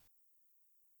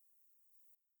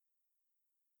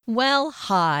Well,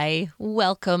 hi.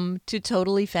 Welcome to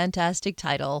Totally Fantastic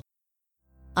Title.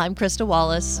 I'm Krista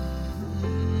Wallace.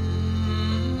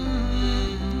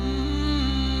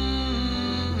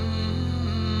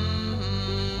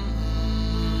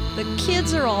 The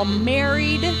kids are all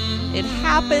married. It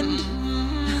happened.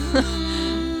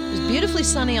 It was beautifully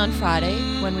sunny on Friday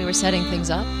when we were setting things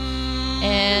up.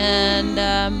 And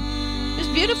it was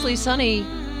beautifully sunny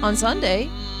on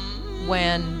Sunday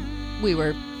when we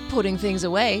were putting things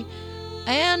away.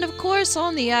 And of course,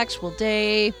 on the actual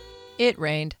day, it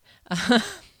rained.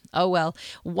 Oh well,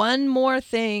 one more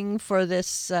thing for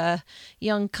this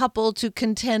young couple to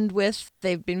contend with.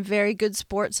 They've been very good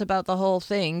sports about the whole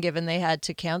thing, given they had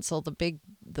to cancel the big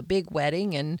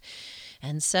wedding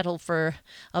and settle for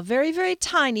a very, very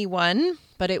tiny one.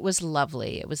 But it was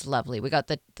lovely. It was lovely. We got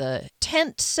the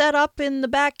tent set up in the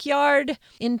backyard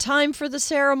in time for the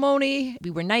ceremony. We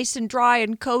were nice and dry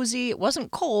and cozy. It wasn't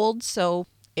cold, so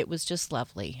it was just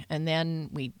lovely. And then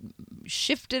we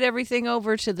shifted everything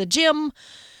over to the gym.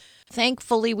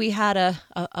 Thankfully, we had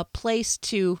a place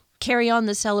to carry on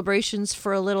the celebrations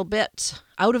for a little bit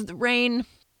out of the rain.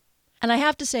 And I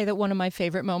have to say that one of my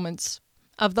favorite moments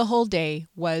of the whole day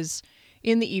was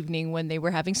in the evening when they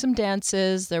were having some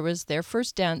dances. There was their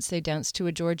first dance. They danced to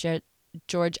a George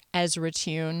Ezra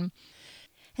tune.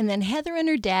 And then Heather and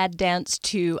her dad danced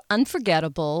to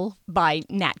Unforgettable by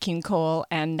Nat King Cole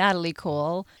and Natalie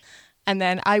Cole. And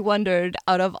then I wondered,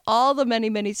 out of all the many,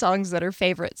 many songs that are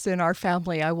favorites in our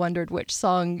family, I wondered which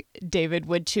song David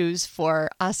would choose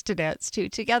for us to dance to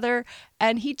together.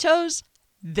 And he chose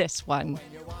this one.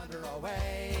 When you wander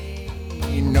away,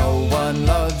 no one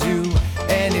loves you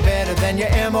any better than your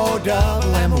M-O-double-M-Y.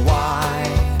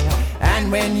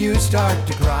 And when you start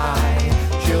to cry,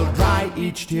 she'll dry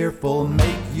each tearful,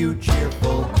 make you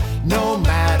cheerful. No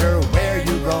matter where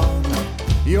you roam,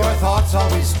 your thoughts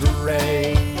always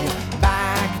stray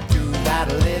back to that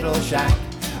little shack,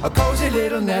 a cozy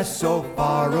little nest so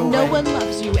far away. No one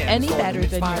loves you any better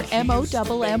than your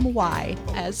M-O-double-M-Y,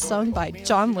 as sung by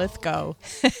John Lithgow.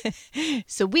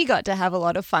 So we got to have a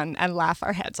lot of fun and laugh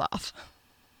our heads off.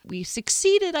 We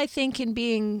succeeded, I think, in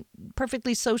being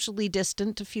perfectly socially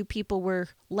distant. A few people were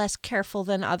less careful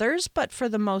than others, but for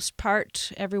the most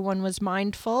part, everyone was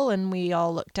mindful and we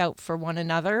all looked out for one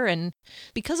another. And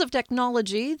because of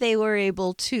technology, they were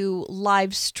able to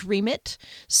live stream it.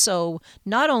 So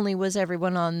not only was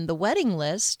everyone on the wedding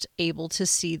list able to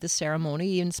see the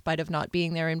ceremony in spite of not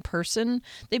being there in person,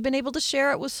 they've been able to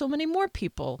share it with so many more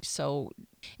people. So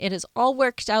it has all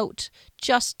worked out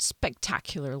just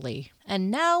spectacularly.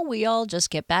 And now we all just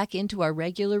get back into our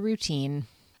regular routine.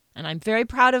 And I'm very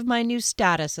proud of my new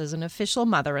status as an official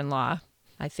mother-in-law.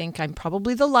 I think I'm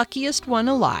probably the luckiest one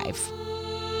alive.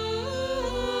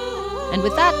 And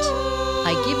with that,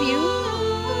 I give you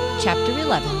Chapter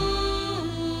 11.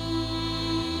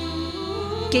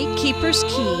 Gatekeeper's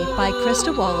Key by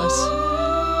Krista Wallace.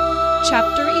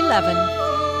 Chapter 11.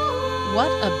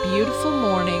 What a beautiful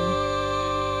morning.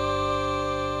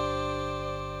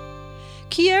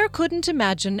 Kier couldn't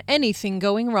imagine anything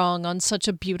going wrong on such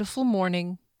a beautiful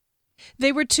morning.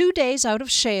 They were 2 days out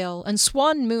of Shale, and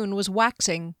Swan Moon was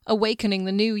waxing, awakening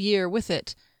the new year with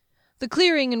it. The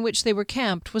clearing in which they were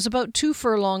camped was about 2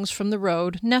 furlongs from the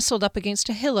road, nestled up against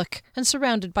a hillock and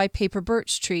surrounded by paper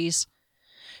birch trees.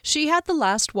 She had the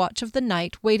last watch of the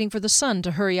night, waiting for the sun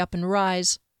to hurry up and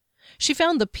rise. She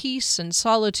found the peace and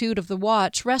solitude of the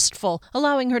watch restful,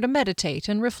 allowing her to meditate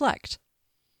and reflect.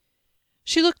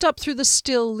 She looked up through the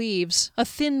still leaves. A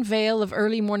thin veil of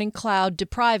early morning cloud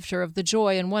deprived her of the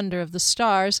joy and wonder of the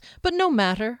stars, but no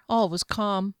matter, all was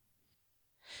calm.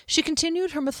 She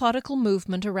continued her methodical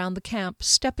movement around the camp,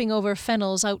 stepping over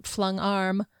Fennel's outflung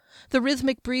arm. The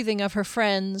rhythmic breathing of her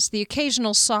friends, the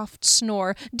occasional soft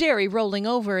snore, Derry rolling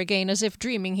over again as if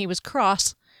dreaming he was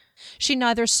cross. She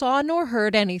neither saw nor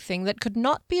heard anything that could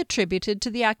not be attributed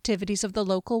to the activities of the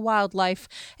local wildlife.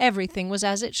 Everything was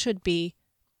as it should be.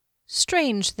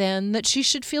 Strange, then, that she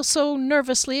should feel so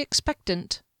nervously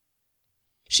expectant.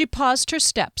 She paused her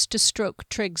steps to stroke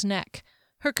Trigg's neck.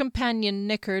 Her companion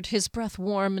nickered, his breath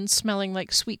warm and smelling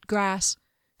like sweet grass.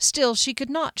 Still, she could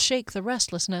not shake the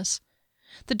restlessness.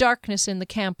 The darkness in the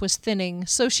camp was thinning,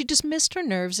 so she dismissed her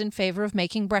nerves in favor of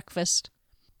making breakfast.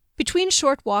 Between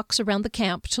short walks around the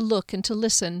camp to look and to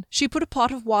listen, she put a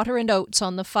pot of water and oats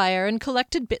on the fire and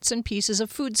collected bits and pieces of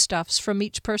foodstuffs from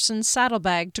each person's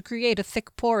saddlebag to create a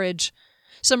thick porridge.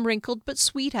 Some wrinkled but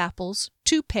sweet apples,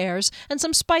 2 pears, and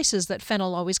some spices that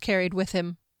Fennel always carried with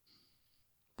him.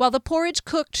 While the porridge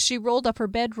cooked, she rolled up her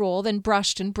bedroll, then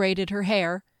brushed and braided her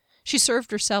hair. She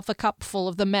served herself a cupful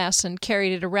of the mess and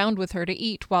carried it around with her to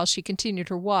eat while she continued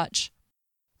her watch.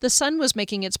 The sun was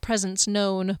making its presence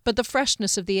known, but the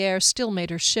freshness of the air still made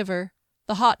her shiver.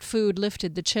 The hot food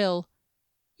lifted the chill.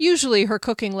 Usually her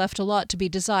cooking left a lot to be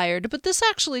desired, but this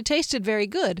actually tasted very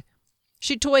good.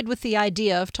 She toyed with the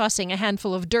idea of tossing a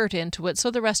handful of dirt into it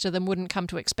so the rest of them wouldn't come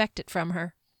to expect it from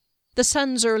her. The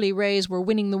sun's early rays were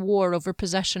winning the war over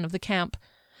possession of the camp.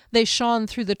 They shone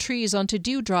through the trees onto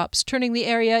dewdrops, turning the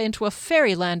area into a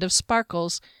fairyland of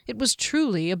sparkles. It was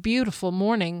truly a beautiful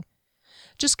morning.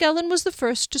 Jyskelyn was the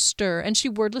first to stir, and she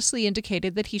wordlessly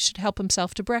indicated that he should help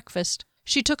himself to breakfast.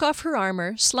 She took off her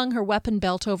armor, slung her weapon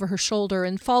belt over her shoulder,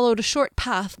 and followed a short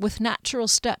path with natural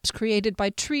steps created by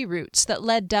tree roots that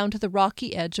led down to the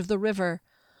rocky edge of the river.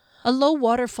 A low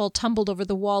waterfall tumbled over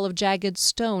the wall of jagged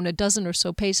stone a dozen or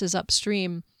so paces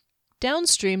upstream.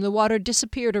 Downstream, the water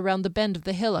disappeared around the bend of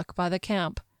the hillock by the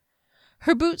camp.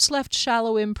 Her boots left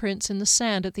shallow imprints in the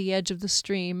sand at the edge of the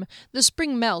stream. The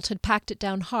spring melt had packed it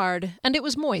down hard, and it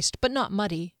was moist but not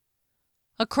muddy.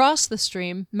 Across the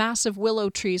stream, massive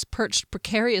willow trees perched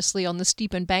precariously on the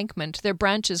steep embankment, their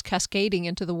branches cascading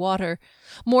into the water.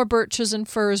 More birches and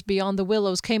firs beyond the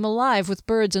willows came alive with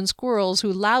birds and squirrels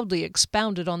who loudly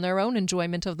expounded on their own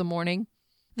enjoyment of the morning.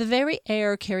 The very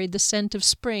air carried the scent of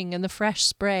spring and the fresh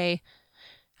spray.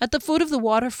 At the foot of the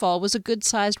waterfall was a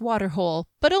good-sized waterhole,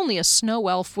 but only a snow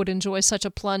elf would enjoy such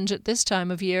a plunge at this time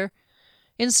of year.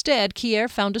 Instead, Kier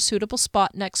found a suitable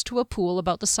spot next to a pool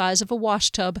about the size of a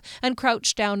washtub and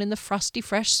crouched down in the frosty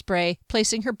fresh spray,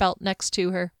 placing her belt next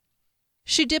to her.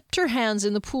 She dipped her hands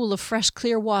in the pool of fresh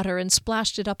clear water and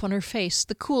splashed it up on her face,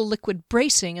 the cool liquid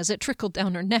bracing as it trickled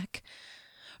down her neck.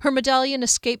 Her medallion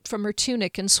escaped from her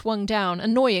tunic and swung down,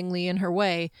 annoyingly in her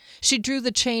way. She drew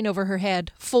the chain over her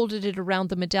head, folded it around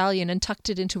the medallion, and tucked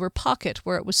it into her pocket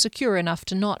where it was secure enough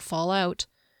to not fall out.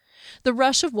 The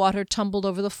rush of water tumbled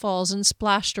over the falls and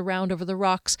splashed around over the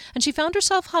rocks, and she found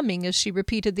herself humming as she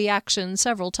repeated the action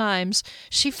several times.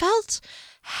 She felt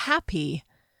happy.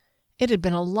 It had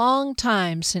been a long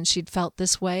time since she'd felt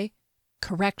this way.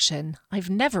 Correction, I've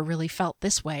never really felt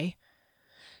this way.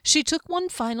 She took one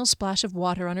final splash of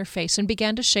water on her face and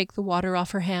began to shake the water off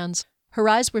her hands. Her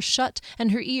eyes were shut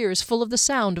and her ears full of the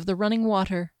sound of the running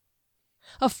water.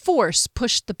 A force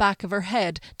pushed the back of her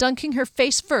head, dunking her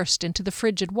face first into the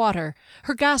frigid water.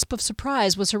 Her gasp of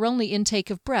surprise was her only intake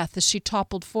of breath as she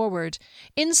toppled forward.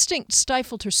 Instinct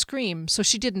stifled her scream, so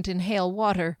she didn't inhale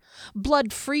water.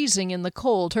 Blood freezing in the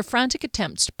cold, her frantic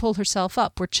attempts to pull herself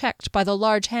up were checked by the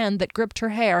large hand that gripped her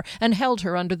hair and held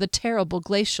her under the terrible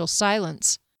glacial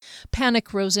silence.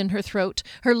 Panic rose in her throat.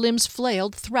 Her limbs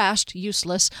flailed, thrashed,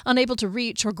 useless, unable to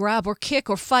reach or grab or kick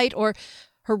or fight or...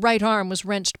 Her right arm was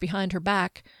wrenched behind her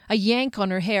back. A yank on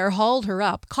her hair hauled her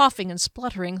up, coughing and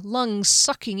spluttering, lungs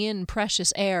sucking in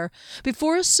precious air.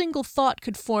 Before a single thought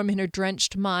could form in her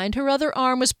drenched mind, her other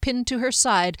arm was pinned to her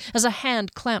side as a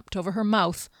hand clamped over her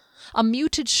mouth. A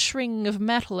muted shring of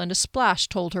metal and a splash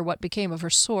told her what became of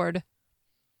her sword.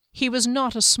 He was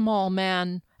not a small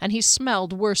man, and he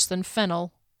smelled worse than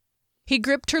fennel. He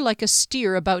gripped her like a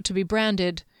steer about to be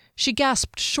branded. She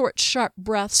gasped short, sharp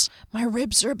breaths. My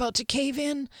ribs are about to cave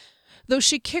in. Though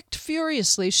she kicked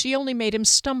furiously, she only made him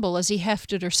stumble as he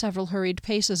hefted her several hurried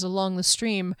paces along the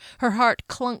stream. Her heart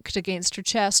clunked against her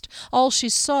chest. All she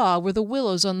saw were the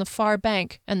willows on the far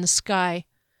bank and the sky.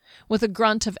 With a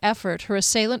grunt of effort, her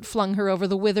assailant flung her over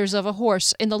the withers of a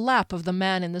horse in the lap of the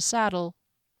man in the saddle.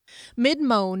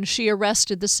 Mid-moan, she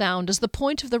arrested the sound as the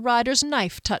point of the rider's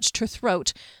knife touched her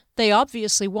throat. They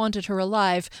obviously wanted her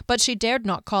alive, but she dared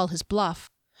not call his bluff.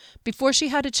 Before she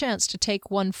had a chance to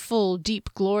take one full, deep,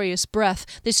 glorious breath,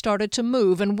 they started to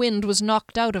move, and wind was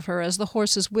knocked out of her as the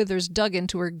horse's withers dug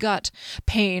into her gut.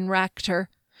 Pain racked her.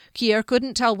 Kier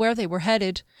couldn't tell where they were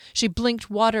headed. She blinked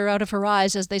water out of her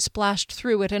eyes as they splashed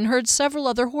through it and heard several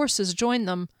other horses join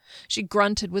them. She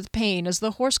grunted with pain as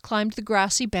the horse climbed the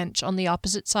grassy bench on the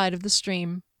opposite side of the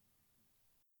stream.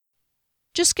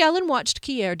 Jyskelyn watched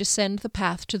Kier descend the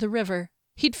path to the river.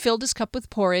 He'd filled his cup with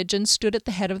porridge and stood at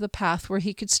the head of the path where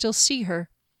he could still see her.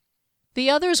 The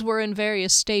others were in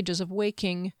various stages of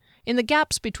waking. In the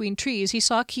gaps between trees he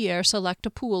saw Kier select a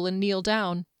pool and kneel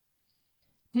down.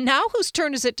 "Now whose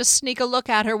turn is it to sneak a look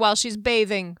at her while she's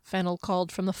bathing?" Fennel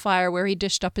called from the fire where he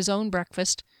dished up his own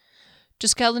breakfast.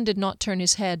 Jyskelyn did not turn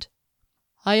his head.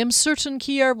 "I am certain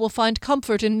Kier will find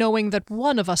comfort in knowing that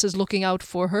one of us is looking out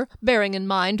for her, bearing in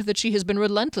mind that she has been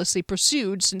relentlessly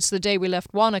pursued since the day we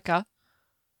left Wanaka."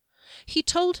 He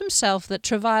told himself that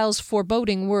Travail's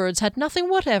foreboding words had nothing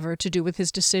whatever to do with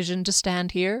his decision to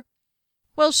stand here.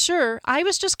 "Well, sure, I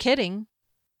was just kidding."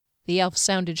 The elf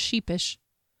sounded sheepish.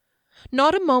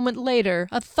 Not a moment later,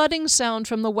 a thudding sound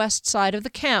from the west side of the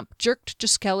camp jerked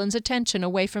Jyskellin's attention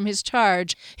away from his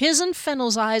charge. His and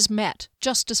Fennel's eyes met,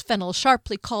 just as Fennel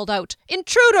sharply called out,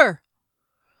 "Intruder!"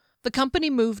 The company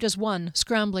moved as one,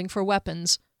 scrambling for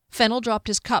weapons. Fennel dropped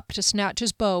his cup to snatch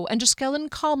his bow, and Jyskellin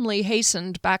calmly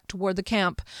hastened back toward the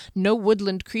camp. No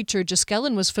woodland creature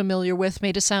Jyskellin was familiar with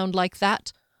made a sound like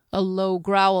that. A low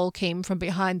growl came from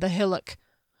behind the hillock.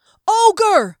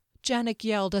 "Ogre!" Janek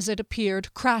yelled as it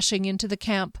appeared, crashing into the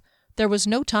camp. There was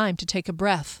no time to take a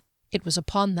breath. It was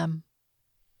upon them.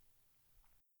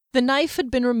 The knife had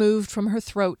been removed from her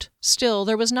throat. Still,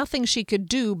 there was nothing she could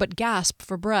do but gasp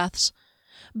for breaths.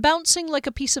 Bouncing like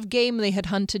a piece of game they had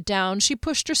hunted down, she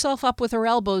pushed herself up with her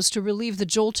elbows to relieve the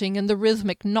jolting and the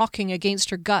rhythmic knocking against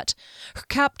her gut. Her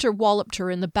captor walloped her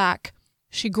in the back.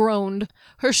 She groaned.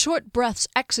 Her short breaths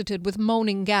exited with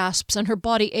moaning gasps, and her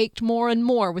body ached more and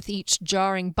more with each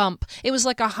jarring bump. It was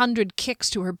like 100 kicks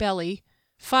to her belly.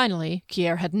 Finally,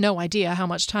 Kier had no idea how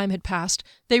much time had passed,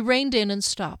 they reined in and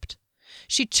stopped.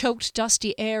 She choked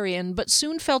dusty air in, but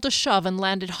soon felt a shove and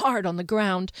landed hard on the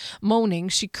ground. Moaning,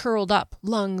 she curled up,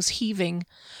 lungs heaving.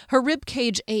 Her rib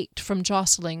cage ached from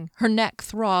jostling, her neck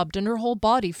throbbed, and her whole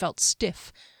body felt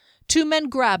stiff. 2 men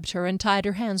grabbed her and tied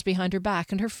her hands behind her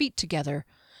back and her feet together.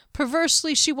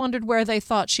 Perversely, she wondered where they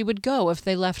thought she would go if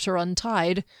they left her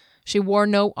untied. She wore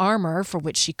no armor, for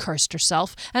which she cursed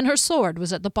herself, and her sword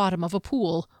was at the bottom of a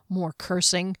pool. More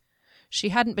cursing. She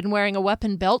hadn't been wearing a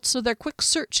weapon belt, so their quick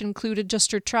search included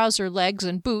just her trouser legs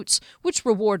and boots, which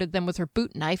rewarded them with her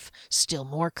boot knife. Still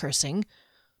more cursing.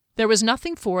 There was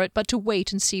nothing for it but to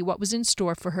wait and see what was in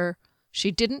store for her. She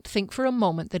didn't think for a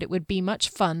moment that it would be much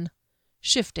fun.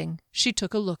 Shifting, she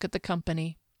took a look at the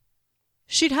company.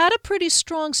 She'd had a pretty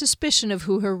strong suspicion of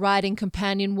who her riding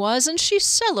companion was, and she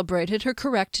celebrated her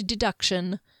correct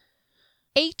deduction.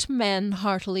 8 men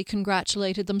heartily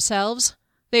congratulated themselves.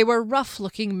 They were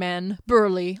rough-looking men,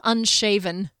 burly,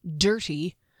 unshaven,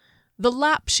 dirty. The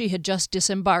lap she had just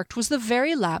disembarked was the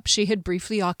very lap she had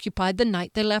briefly occupied the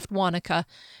night they left Wanaka.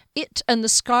 It and the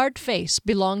scarred face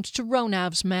belonged to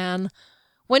Ronav's man.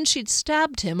 When she'd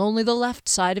stabbed him, only the left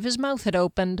side of his mouth had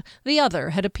opened. The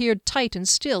other had appeared tight and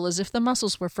still, as if the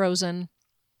muscles were frozen.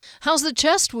 "How's the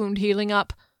chest wound healing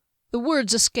up?" The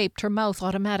words escaped her mouth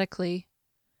automatically.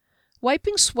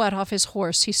 Wiping sweat off his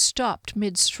horse, he stopped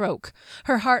mid-stroke.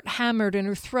 Her heart hammered in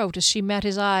her throat as she met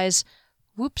his eyes.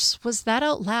 "Whoops, was that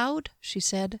out loud?" she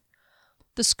said.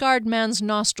 The scarred man's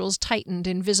nostrils tightened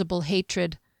in visible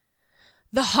hatred.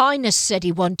 "The Highness said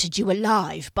he wanted you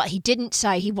alive, but he didn't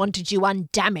say he wanted you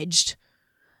undamaged."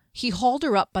 He hauled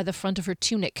her up by the front of her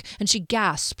tunic, and she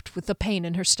gasped with the pain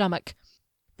in her stomach.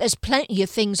 "There's plenty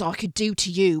of things I could do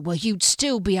to you where you'd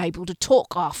still be able to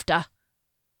talk after."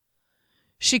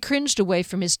 She cringed away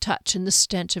from his touch and the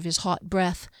stench of his hot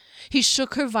breath. He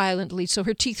shook her violently so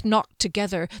her teeth knocked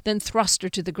together, then thrust her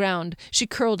to the ground. She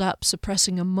curled up,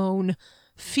 suppressing a moan.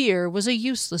 Fear was a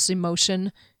useless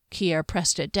emotion. Kier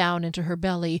pressed it down into her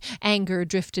belly. Anger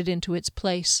drifted into its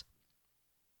place.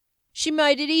 "She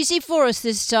made it easy for us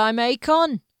this time, eh,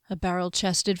 Con?" a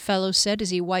barrel-chested fellow said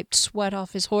as he wiped sweat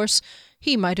off his horse.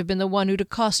 He might have been the one who'd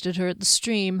accosted her at the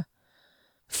stream.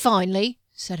 "Finally,"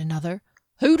 said another.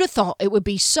 "Who'd have thought it would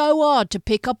be so hard to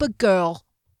pick up a girl?"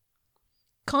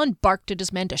 Con barked at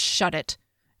his men to shut it.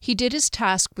 He did his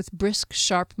task with brisk,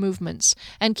 sharp movements,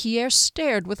 and Kier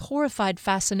stared with horrified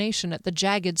fascination at the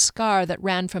jagged scar that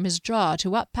ran from his jaw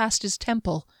to up past his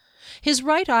temple. His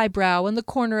right eyebrow and the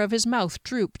corner of his mouth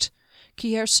drooped.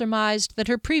 Kier surmised that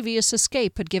her previous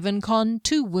escape had given Con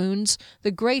 2 wounds,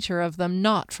 the greater of them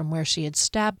not from where she had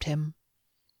stabbed him.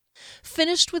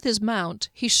 Finished with his mount,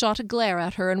 he shot a glare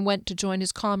at her and went to join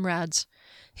his comrades.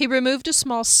 He removed a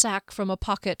small sack from a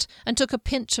pocket and took a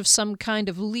pinch of some kind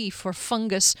of leaf or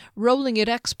fungus, rolling it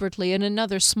expertly in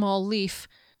another small leaf.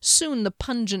 Soon the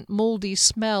pungent, mouldy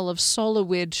smell of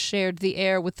solowid shared the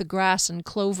air with the grass and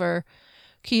clover.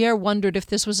 Kier wondered if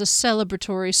this was a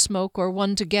celebratory smoke or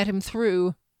one to get him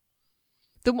through.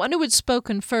 The one who had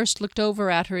spoken first looked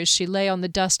over at her as she lay on the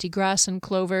dusty grass and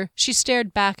clover. She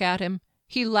stared back at him.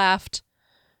 He laughed.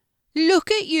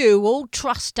 "Look at you, all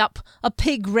trussed up, a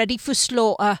pig ready for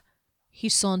slaughter." He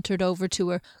sauntered over to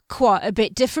her. "Quite a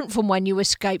bit different from when you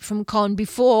escaped from Con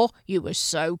before. You were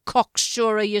so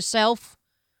cocksure of yourself."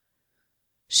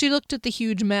 She looked at the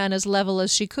huge man as level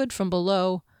as she could from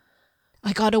below.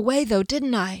 "I got away, though,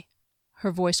 didn't I?"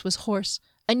 Her voice was hoarse.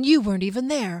 "And you weren't even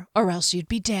there, or else you'd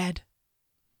be dead."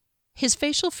 His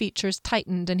facial features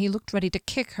tightened, and he looked ready to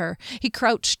kick her. He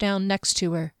crouched down next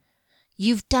to her.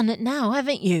 "You've done it now,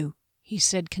 haven't you?" he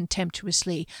said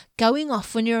contemptuously. "Going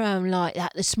off on your own like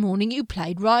that this morning, you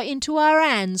played right into our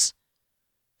hands."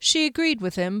 She agreed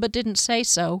with him, but didn't say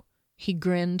so. He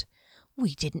grinned.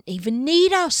 We didn't even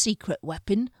need our secret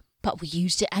weapon, but we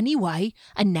used it anyway,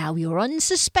 and now your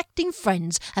unsuspecting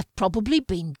friends have probably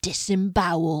been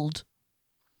disemboweled.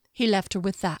 He left her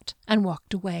with that and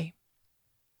walked away.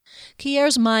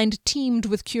 Kier's mind teemed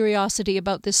with curiosity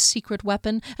about this secret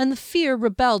weapon, and the fear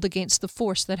rebelled against the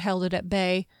force that held it at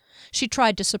bay. She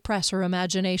tried to suppress her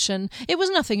imagination. It was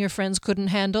nothing her friends couldn't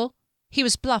handle. He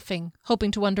was bluffing,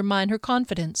 hoping to undermine her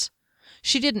confidence.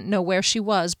 She didn't know where she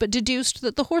was, but deduced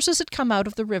that the horses had come out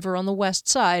of the river on the west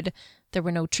side. There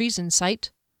were no trees in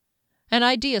sight. An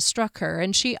idea struck her,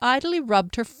 and she idly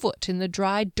rubbed her foot in the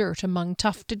dry dirt among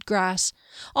tufted grass.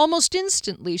 Almost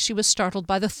instantly she was startled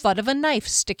by the thud of a knife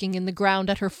sticking in the ground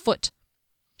at her foot.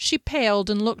 She paled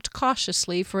and looked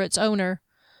cautiously for its owner.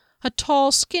 A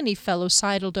tall, skinny fellow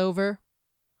sidled over.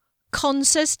 Con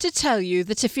says to tell you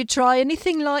that if you try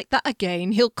anything like that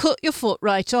again, he'll cut your foot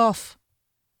right off.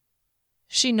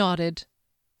 She nodded.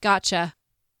 Gotcha.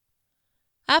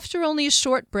 After only a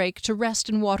short break to rest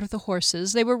and water the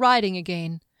horses, they were riding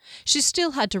again. She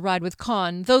still had to ride with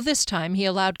Con, though this time he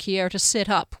allowed Kier to sit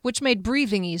up, which made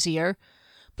breathing easier.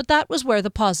 But that was where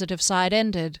the positive side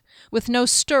ended. With no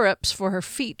stirrups for her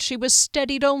feet, she was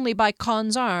steadied only by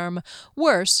Con's arm.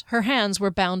 Worse, her hands were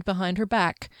bound behind her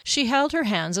back. She held her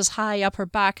hands as high up her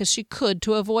back as she could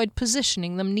to avoid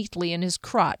positioning them neatly in his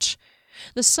crotch.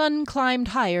 The sun climbed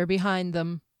higher behind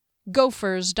them.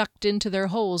 Gophers ducked into their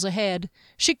holes ahead.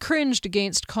 She cringed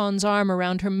against Con's arm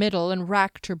around her middle and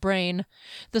racked her brain.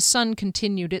 The sun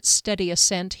continued its steady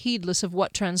ascent, heedless of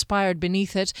what transpired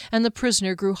beneath it, and the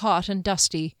prisoner grew hot and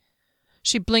dusty.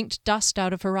 She blinked dust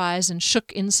out of her eyes and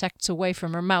shook insects away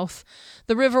from her mouth.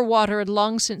 The river water had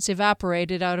long since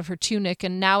evaporated out of her tunic,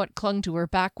 and now it clung to her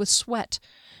back with sweat.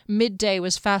 Midday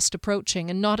was fast approaching,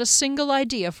 and not a single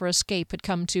idea for escape had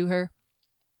come to her.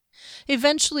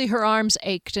 Eventually her arms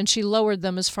ached, and she lowered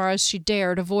them as far as she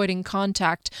dared, avoiding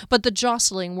contact, but the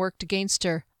jostling worked against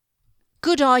her.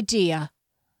 "Good idea,"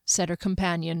 said her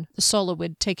companion, the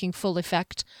solowid taking full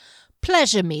effect.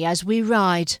 "Pleasure me as we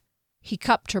ride." He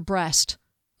cupped her breast.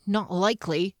 "Not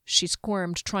likely," she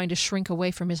squirmed, trying to shrink away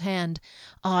from his hand.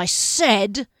 "I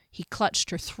said," he clutched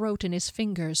her throat in his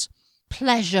fingers.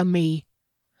 "Pleasure me."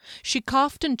 She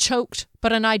coughed and choked,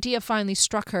 but an idea finally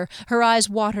struck her. Her eyes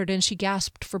watered and she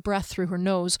gasped for breath through her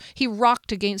nose. He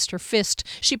rocked against her fist.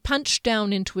 She punched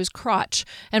down into his crotch,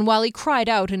 and while he cried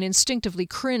out and instinctively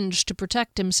cringed to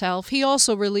protect himself, he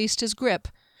also released his grip.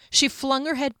 She flung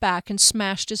her head back and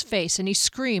smashed his face, and he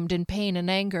screamed in pain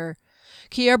and anger.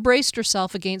 Kier braced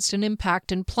herself against an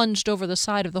impact and plunged over the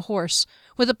side of the horse.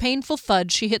 With a painful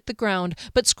thud, she hit the ground,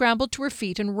 but scrambled to her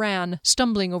feet and ran,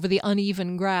 stumbling over the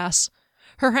uneven grass.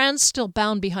 Her hands still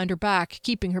bound behind her back,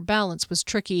 keeping her balance was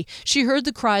tricky. She heard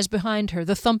the cries behind her,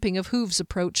 the thumping of hooves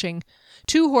approaching.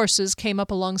 2 horses came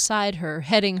up alongside her,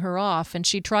 heading her off, and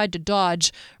she tried to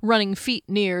dodge. Running feet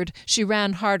neared. She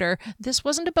ran harder. This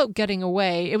wasn't about getting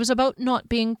away. It was about not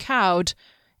being cowed.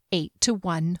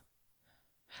 8-1.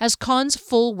 As Con's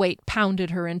full weight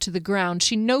pounded her into the ground,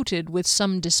 she noted with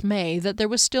some dismay that there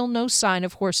was still no sign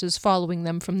of horses following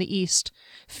them from the east.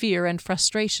 Fear and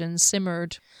frustration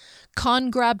simmered. Con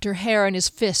grabbed her hair in his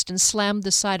fist and slammed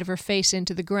the side of her face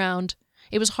into the ground.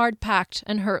 It was hard-packed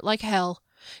and hurt like hell.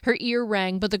 Her ear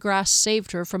rang, but the grass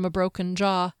saved her from a broken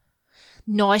jaw.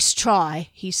 "Nice try,"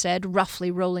 he said,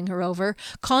 roughly rolling her over.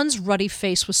 Con's ruddy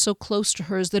face was so close to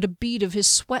hers that a bead of his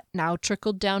sweat now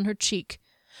trickled down her cheek.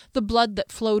 The blood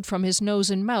that flowed from his nose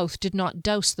and mouth did not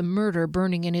douse the murder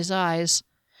burning in his eyes.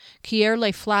 Kier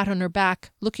lay flat on her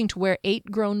back, looking to where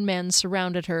 8 grown men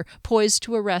surrounded her, poised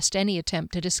to arrest any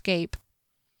attempt at escape.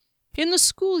 In the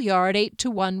schoolyard,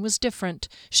 8-1 was different.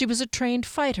 She was a trained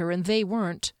fighter, and they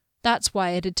weren't. That's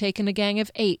why it had taken a gang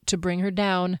of 8 to bring her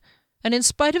down. And in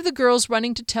spite of the girls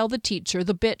running to tell the teacher,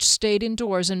 the bitch stayed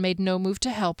indoors and made no move to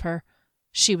help her.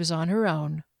 She was on her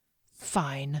own.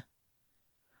 Fine.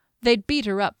 They'd beat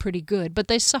her up pretty good, but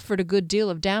they suffered a good deal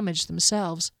of damage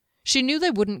themselves. She knew they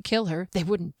wouldn't kill her. They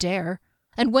wouldn't dare.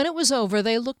 And when it was over,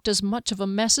 they looked as much of a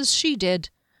mess as she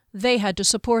did. They had to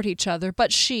support each other,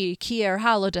 but she, Kier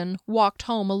Halidon, walked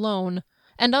home alone.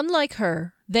 And unlike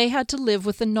her, they had to live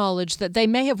with the knowledge that they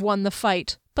may have won the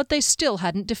fight, but they still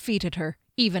hadn't defeated her,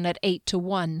 even at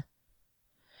 8-1.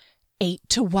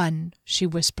 8-1, she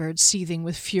whispered, seething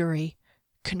with fury.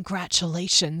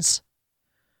 Congratulations.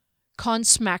 Con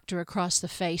smacked her across the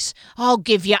face. "I'll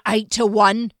give you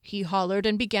 8-1, he hollered,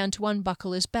 and began to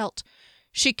unbuckle his belt.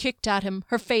 She kicked at him,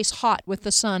 her face hot with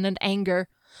the sun and anger.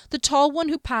 The tall one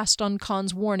who passed on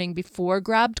Con's warning before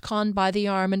grabbed Con by the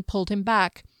arm and pulled him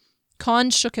back. Con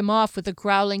shook him off with a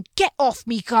growling, "Get off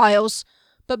me, Giles!"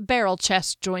 but Barrel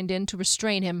Chest joined in to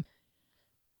restrain him.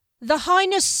 "The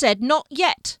Highness said not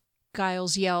yet,"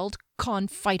 Giles yelled, Con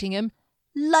fighting him.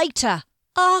 "Later.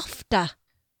 After."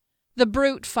 The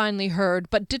brute finally heard,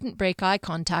 but didn't break eye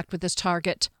contact with his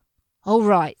target. "All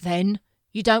right, then.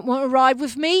 You don't want to ride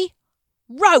with me?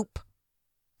 Rope!"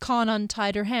 Con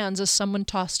untied her hands as someone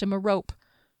tossed him a rope.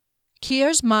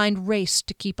 Kier's mind raced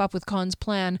to keep up with Con's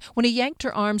plan. When he yanked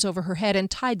her arms over her head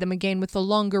and tied them again with the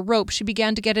longer rope, she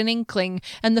began to get an inkling,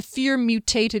 and the fear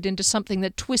mutated into something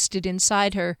that twisted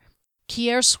inside her.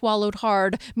 Kier swallowed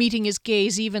hard, meeting his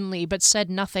gaze evenly, but said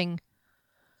nothing.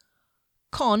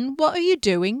 "Con, what are you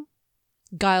doing?"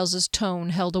 Giles's tone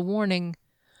held a warning.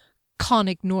 Con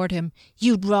ignored him.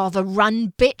 "You'd rather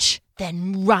run, bitch?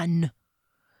 Then run."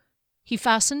 He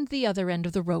fastened the other end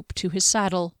of the rope to his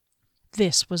saddle.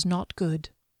 This was not good.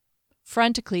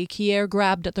 Frantically, Kier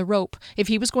grabbed at the rope. If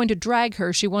he was going to drag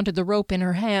her, she wanted the rope in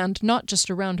her hand, not just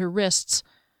around her wrists.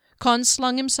 Con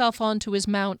slung himself onto his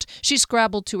mount. She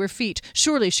scrabbled to her feet.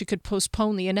 Surely she could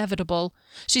postpone the inevitable.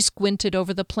 She squinted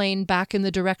over the plain back in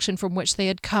the direction from which they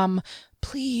had come.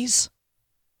 Please.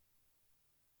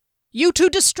 "You two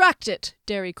distract it!"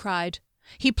 Derry cried.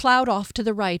 He ploughed off to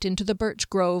the right into the birch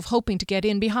grove, hoping to get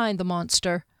in behind the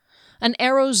monster. An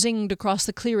arrow zinged across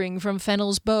the clearing from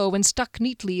Fennel's bow and stuck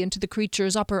neatly into the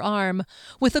creature's upper arm.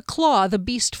 With a claw, the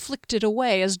beast flicked it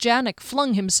away as Janek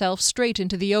flung himself straight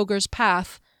into the ogre's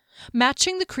path.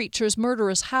 Matching the creature's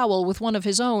murderous howl with one of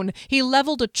his own, he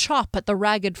levelled a chop at the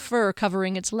ragged fur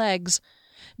covering its legs.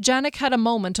 Janek had a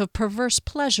moment of perverse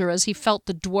pleasure as he felt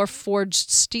the dwarf-forged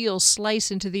steel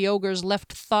slice into the ogre's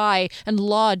left thigh and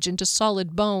lodge into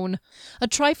solid bone. A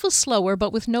trifle slower,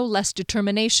 but with no less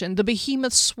determination, the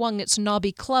behemoth swung its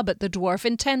knobby club at the dwarf,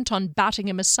 intent on batting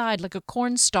him aside like a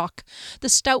cornstalk. The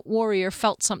stout warrior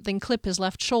felt something clip his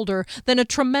left shoulder, then a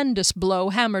tremendous blow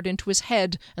hammered into his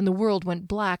head, and the world went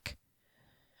black.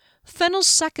 Fennel's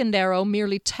second arrow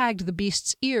merely tagged the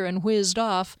beast's ear and whizzed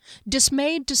off.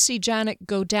 Dismayed to see Janek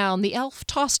go down, the elf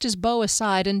tossed his bow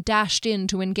aside and dashed in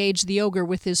to engage the ogre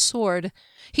with his sword.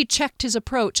 He checked his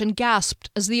approach and gasped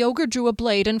as the ogre drew a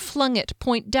blade and flung it,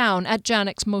 point down, at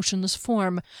Janek's motionless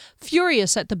form.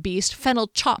 Furious at the beast, Fennel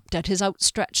chopped at his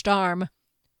outstretched arm.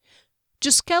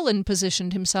 Juskellen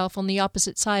positioned himself on the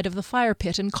opposite side of the fire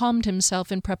pit and calmed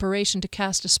himself in preparation to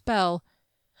cast a spell.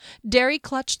 Derry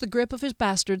clutched the grip of his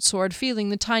bastard sword, feeling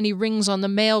the tiny rings on the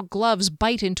mail gloves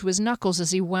bite into his knuckles as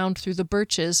he wound through the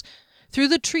birches. Through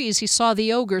the trees he saw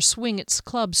the ogre swing its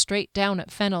club straight down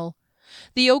at Fennel.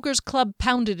 The ogre's club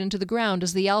pounded into the ground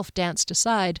as the elf danced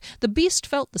aside. The beast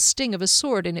felt the sting of a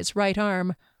sword in its right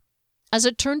arm. As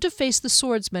it turned to face the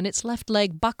swordsman, its left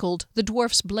leg buckled, the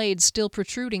dwarf's blade still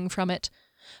protruding from it.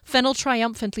 Fennel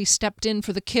triumphantly stepped in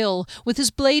for the kill. With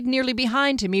his blade nearly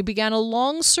behind him, he began a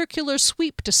long circular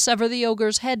sweep to sever the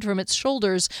ogre's head from its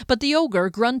shoulders, but the ogre,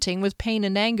 grunting with pain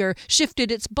and anger,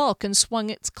 shifted its bulk and swung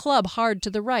its club hard to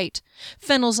the right.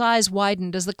 Fennel's eyes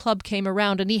widened as the club came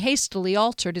around, and he hastily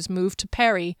altered his move to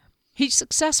parry. He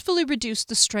successfully reduced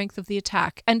the strength of the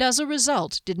attack, and as a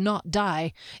result did not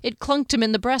die. It clunked him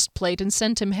in the breastplate and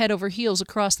sent him head over heels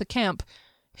across the camp.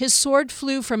 His sword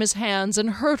flew from his hands and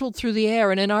hurtled through the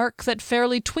air in an arc that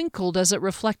fairly twinkled as it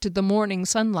reflected the morning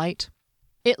sunlight.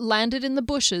 It landed in the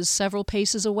bushes several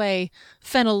paces away.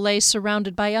 Fennel lay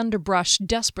surrounded by underbrush,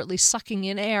 desperately sucking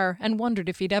in air, and wondered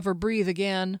if he'd ever breathe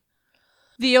again.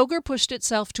 The ogre pushed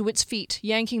itself to its feet,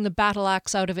 yanking the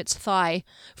battle-axe out of its thigh.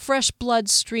 Fresh blood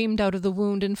streamed out of the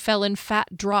wound and fell in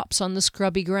fat drops on the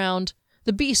scrubby ground.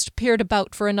 The beast peered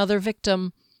about for another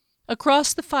victim.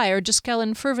 Across the fire,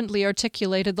 Juskellen fervently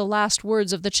articulated the last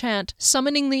words of the chant,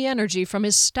 summoning the energy from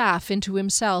his staff into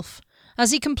himself.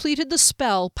 As he completed the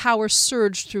spell, power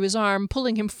surged through his arm,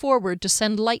 pulling him forward to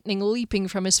send lightning leaping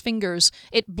from his fingers.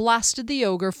 It blasted the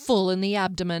ogre full in the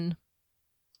abdomen.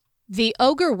 The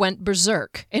ogre went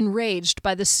berserk, enraged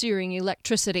by the searing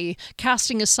electricity.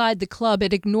 Casting aside the club,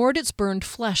 it ignored its burned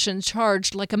flesh and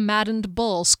charged like a maddened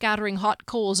bull, scattering hot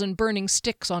coals and burning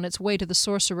sticks on its way to the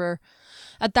sorcerer.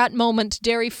 At that moment,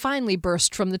 Derry finally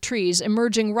burst from the trees,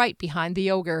 emerging right behind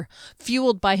the ogre.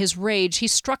 Fueled by his rage, he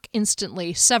struck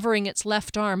instantly, severing its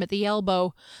left arm at the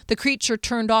elbow. The creature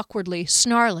turned awkwardly,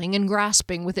 snarling and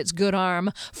grasping with its good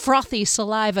arm. Frothy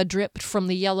saliva dripped from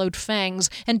the yellowed fangs,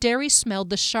 and Derry smelled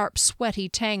the sharp, sweaty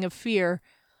tang of fear.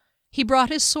 He brought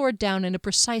his sword down in a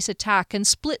precise attack and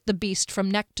split the beast from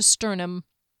neck to sternum.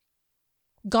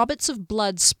 Gobbets of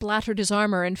blood splattered his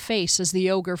armor and face as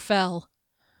the ogre fell.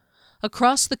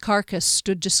 Across the carcass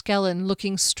stood Juskellen,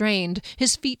 looking strained,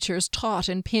 his features taut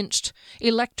and pinched.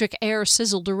 Electric air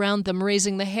sizzled around them,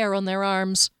 raising the hair on their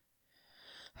arms.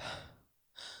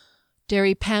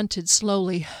 Derry panted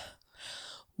slowly.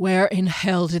 Where in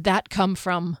hell did that come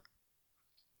from?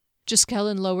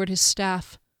 Giskelin lowered his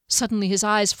staff. Suddenly his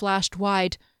eyes flashed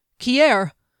wide.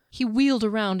 Kier! He wheeled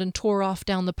around and tore off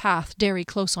down the path, Derry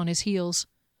close on his heels.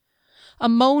 A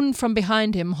moan from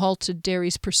behind him halted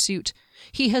Derry's pursuit.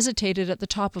 He hesitated at the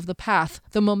top of the path,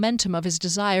 the momentum of his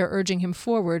desire urging him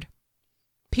forward.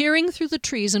 Peering through the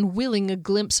trees and willing a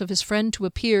glimpse of his friend to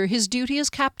appear, his duty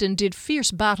as captain did fierce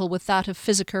battle with that of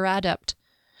physiker adept.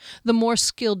 The more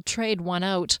skilled trade won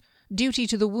out. Duty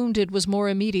to the wounded was more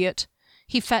immediate.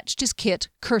 He fetched his kit,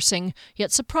 cursing,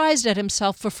 yet surprised at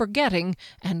himself for forgetting,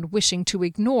 and wishing to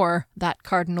ignore, that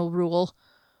cardinal rule.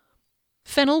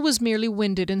 Fennel was merely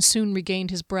winded and soon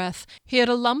regained his breath. He had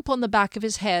a lump on the back of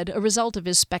his head, a result of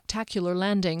his spectacular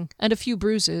landing, and a few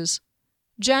bruises.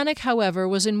 Janek, however,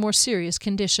 was in more serious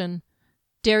condition.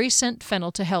 Derry sent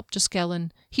Fennel to help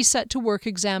Giskelin. He set to work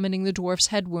examining the dwarf's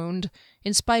head wound.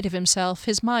 In spite of himself,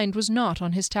 his mind was not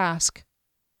on his task.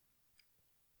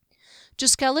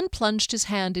 Giskelin plunged his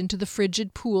hand into the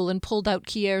frigid pool and pulled out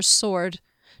Kier's sword.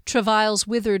 Travail's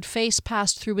withered face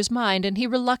passed through his mind, and he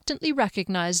reluctantly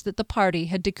recognized that the party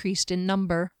had decreased in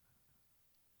number.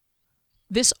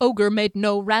 "This ogre made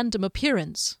no random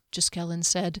appearance," Giskelin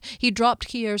said. He dropped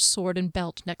Kier's sword and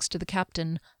belt next to the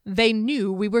captain. "They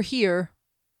knew we were here."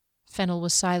 Fennel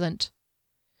was silent.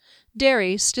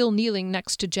 Derry, still kneeling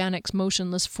next to Janek's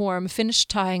motionless form, finished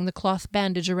tying the cloth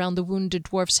bandage around the wounded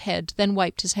dwarf's head, then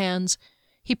wiped his hands.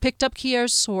 He picked up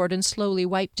Kier's sword and slowly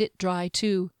wiped it dry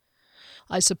too.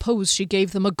 "I suppose she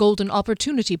gave them a golden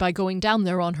opportunity by going down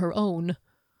there on her own."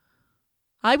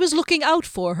 "I was looking out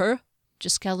for her."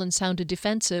 Giskelin sounded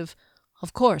defensive.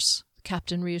 "Of course," the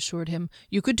captain reassured him.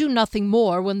 "You could do nothing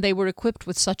more when they were equipped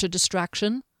with such a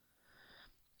distraction."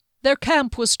 "Their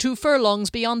camp was 2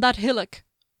 furlongs beyond that hillock."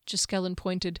 Giskelin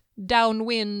pointed.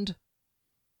 "Downwind."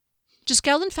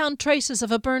 "Giskelin found traces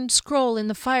of a burned scroll in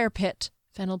the fire pit,"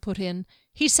 Fennel put in.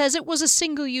 "He says it was a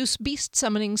single-use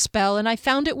beast-summoning spell, and I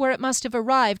found it where it must have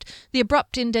arrived, the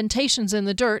abrupt indentations in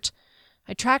the dirt.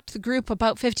 I tracked the group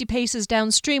about 50 paces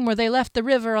downstream where they left the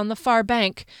river on the far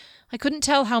bank. I couldn't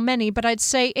tell how many, but I'd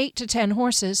say 8 to 10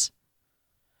 horses."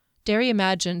 Derry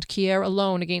imagined Kier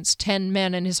alone against 10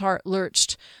 men, and his heart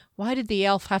lurched. Why did the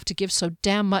elf have to give so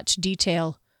damn much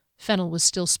detail? Fennel was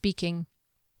still speaking.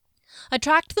 "I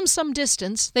tracked them some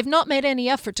distance. They've not made any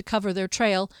effort to cover their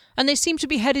trail, and they seem to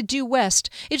be headed due west.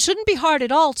 It shouldn't be hard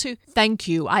at all to—" "Thank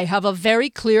you, I have a very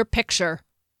clear picture,"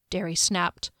 Derry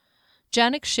snapped.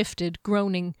 Janek shifted,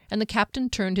 groaning, and the captain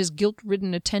turned his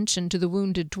guilt-ridden attention to the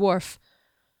wounded dwarf.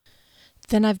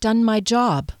 "Then I've done my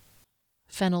job."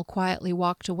 Fennel quietly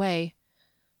walked away.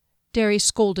 Derry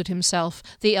scolded himself.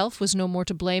 The elf was no more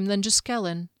to blame than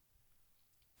Giskelin.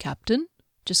 "Captain?"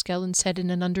 Giskelin said in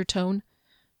an undertone.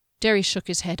 Derry shook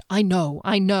his head. I know.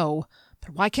 But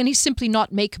why can he simply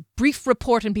not make a brief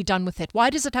report and be done with it? Why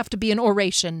does it have to be an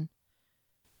oration?"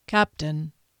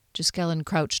 "Captain," Giskelin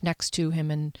crouched next to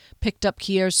him and picked up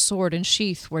Kier's sword and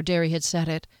sheath where Derry had set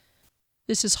it.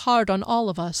 "This is hard on all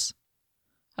of us."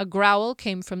 A growl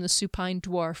came from the supine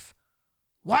dwarf.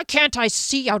 "Why can't I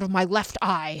see out of my left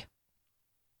eye?"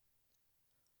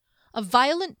 A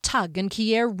violent tug, and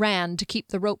Kier ran to keep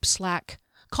the rope slack.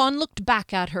 Con looked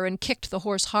back at her and kicked the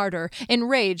horse harder.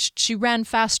 Enraged, she ran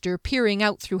faster, peering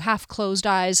out through half-closed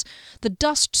eyes. The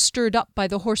dust stirred up by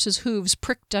the horse's hooves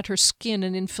pricked at her skin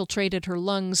and infiltrated her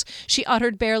lungs. She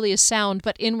uttered barely a sound,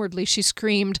 but inwardly she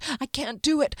screamed, "I can't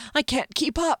do it! I can't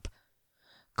keep up!"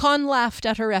 Con laughed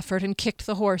at her effort and kicked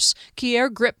the horse.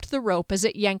 Kier gripped the rope as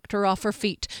it yanked her off her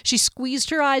feet. She squeezed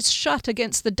her eyes shut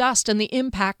against the dust and the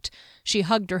impact. She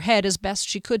hugged her head as best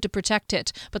she could to protect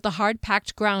it, but the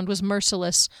hard-packed ground was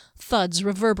merciless. Thuds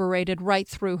reverberated right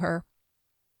through her.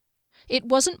 It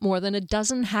wasn't more than a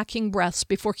dozen hacking breaths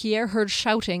before Kier heard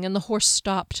shouting and the horse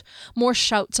stopped. More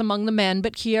shouts among the men,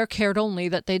 but Kier cared only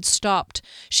that they'd stopped.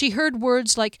 She heard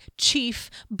words like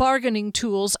chief, bargaining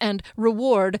tools, and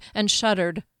reward, and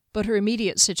shuddered. But her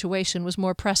immediate situation was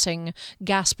more pressing.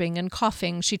 Gasping and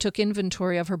coughing, she took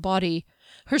inventory of her body.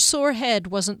 Her sore head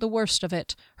wasn't the worst of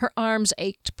it. Her arms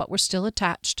ached, but were still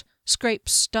attached.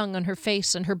 Scrapes stung on her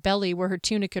face and her belly where her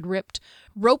tunic had ripped.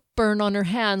 Rope burn on her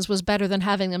hands was better than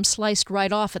having them sliced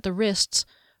right off at the wrists.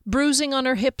 Bruising on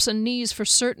her hips and knees for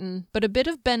certain, but a bit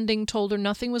of bending told her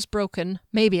nothing was broken,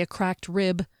 maybe a cracked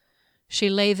rib. She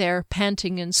lay there,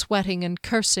 panting and sweating and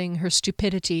cursing her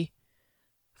stupidity.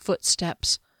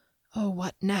 Footsteps. Oh,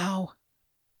 what now?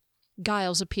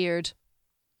 Giles appeared.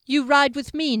 "You ride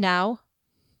with me now?"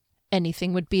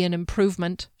 "Anything would be an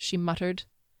improvement," she muttered.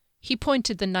 He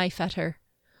pointed the knife at her.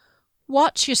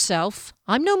 "Watch yourself.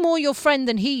 I'm no more your friend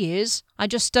than he is. I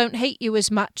just don't hate you as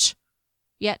much.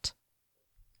 Yet."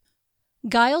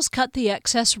 Giles cut the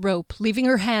excess rope, leaving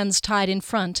her hands tied in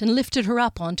front, and lifted her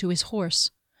up onto his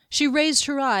horse. She raised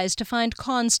her eyes to find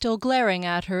Con still glaring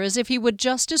at her as if he would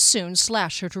just as soon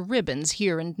slash her to ribbons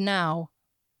here and now.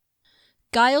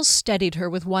 Giles steadied her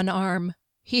with one arm.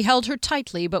 He held her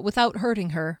tightly, but without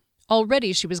hurting her.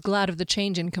 Already she was glad of the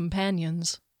change in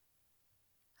companions.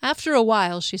 After a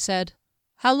while, she said,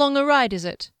 "How long a ride is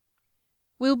it?"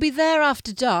 "We'll be there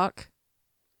after dark."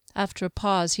 After a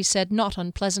pause, he said, not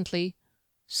unpleasantly,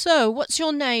 "So, what's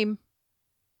your name?"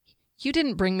 "You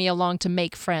didn't bring me along to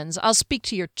make friends. I'll speak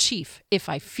to your chief, if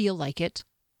I feel like it."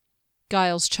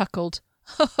 Giles chuckled.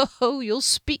 "Oh, you'll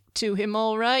speak to him,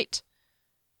 all right."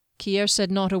 Kier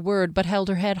said not a word, but held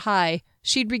her head high.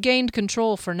 She'd regained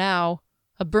control for now.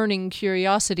 A burning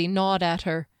curiosity gnawed at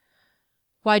her.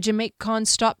 "Why'd you make Con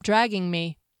stop dragging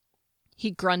me?"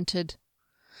 He grunted.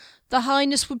 "The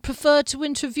Highness would prefer to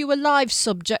interview a live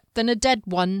subject than a dead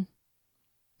one."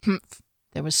 Humph.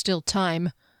 There was still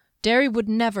time. Derry would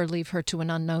never leave her to an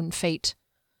unknown fate.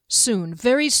 Soon,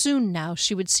 very soon now,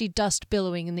 she would see dust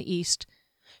billowing in the east.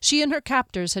 She and her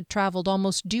captors had travelled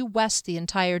almost due west the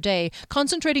entire day,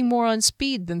 concentrating more on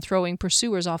speed than throwing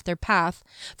pursuers off their path.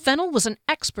 Fennel was an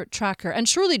expert tracker, and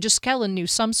surely Juskellen knew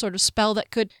some sort of spell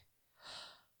that could...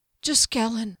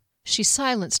 Juskellen! She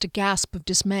silenced a gasp of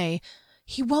dismay.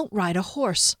 He won't ride a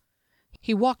horse.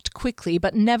 He walked quickly,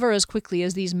 but never as quickly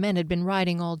as these men had been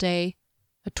riding all day.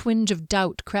 A twinge of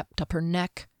doubt crept up her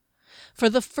neck. For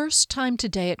the first time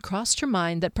today it crossed her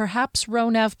mind that perhaps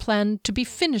Ronav planned to be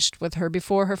finished with her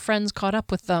before her friends caught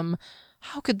up with them.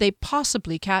 How could they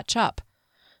possibly catch up?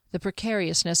 The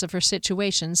precariousness of her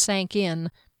situation sank in.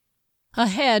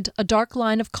 Ahead, a dark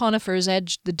line of conifers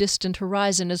edged the distant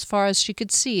horizon as far as she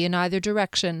could see in either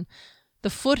direction. The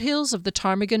foothills of the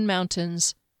Ptarmigan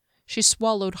Mountains. She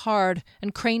swallowed hard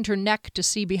and craned her neck to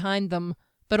see behind them,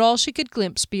 but all she could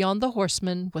glimpse beyond the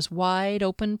horsemen was wide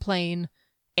open plain.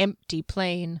 Empty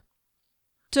plain.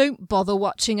 "Don't bother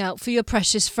watching out for your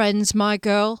precious friends, my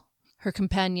girl," her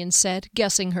companion said,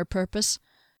 guessing her purpose.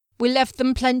 "We left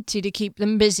them plenty to keep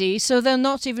them busy, so they'll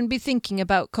not even be thinking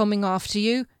about coming after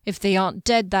you, if they aren't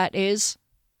dead, that is."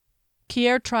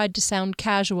 Kier tried to sound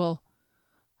casual.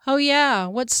 "Oh yeah,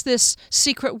 what's this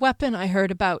secret weapon I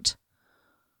heard about?"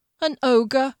 "An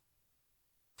ogre."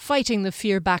 Fighting the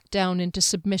fear back down into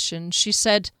submission, she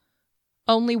said,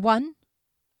 "Only one?"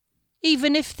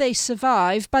 "Even if they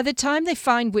survive, by the time they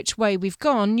find which way we've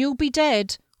gone, you'll be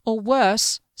dead, or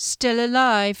worse, still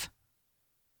alive."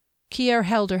 Kier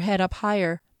held her head up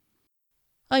higher.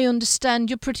 "I understand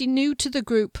you're pretty new to the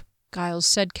group," Giles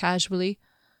said casually.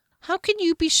 "How can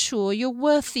you be sure you're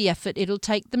worth the effort it'll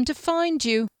take them to find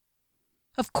you?"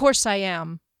 "Of course I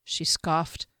am," she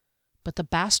scoffed. But the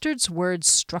bastard's words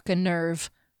struck a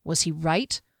nerve. Was he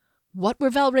right? What were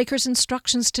Valraker's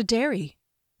instructions to Derry?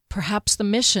 Perhaps the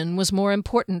mission was more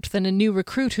important than a new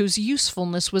recruit whose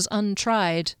usefulness was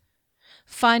untried.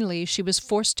 Finally, she was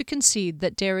forced to concede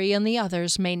that Derry and the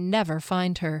others may never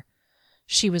find her.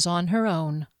 She was on her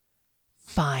own.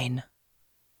 Fine.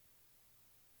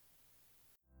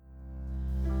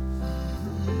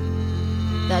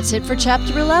 That's it for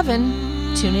Chapter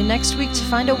 11. Tune in next week to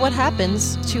find out what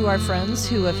happens to our friends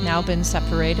who have now been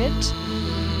separated.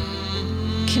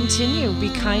 Continue. Be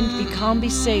kind, be calm, be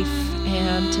safe,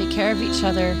 and take care of each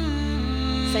other.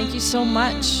 Thank you so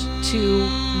much to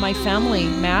my family,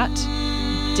 Matt,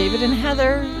 David and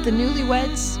Heather, the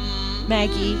newlyweds,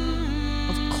 Maggie,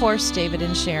 of course David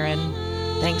and Sharon.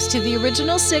 Thanks to the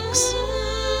original 6,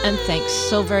 and thanks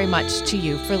so very much to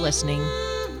you for listening.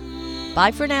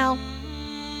 Bye for now.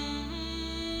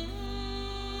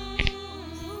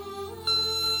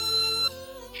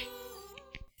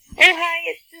 Oh, hi,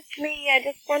 it's just me. I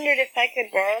just wondered if I could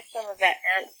borrow some of that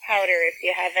ant powder if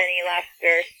you have any left,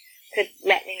 or could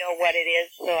let me know what it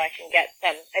is so I can get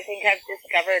some. I think I've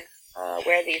discovered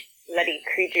where these bloody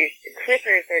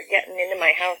critters are getting into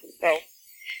my house, so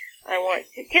I want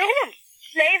to kill them,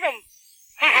 slay them.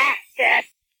 Ha-ha! Death!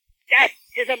 Death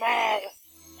to them all!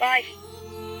 Bye!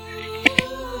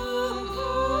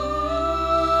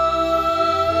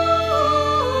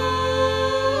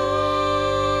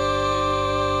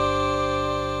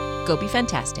 Go be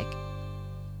fantastic.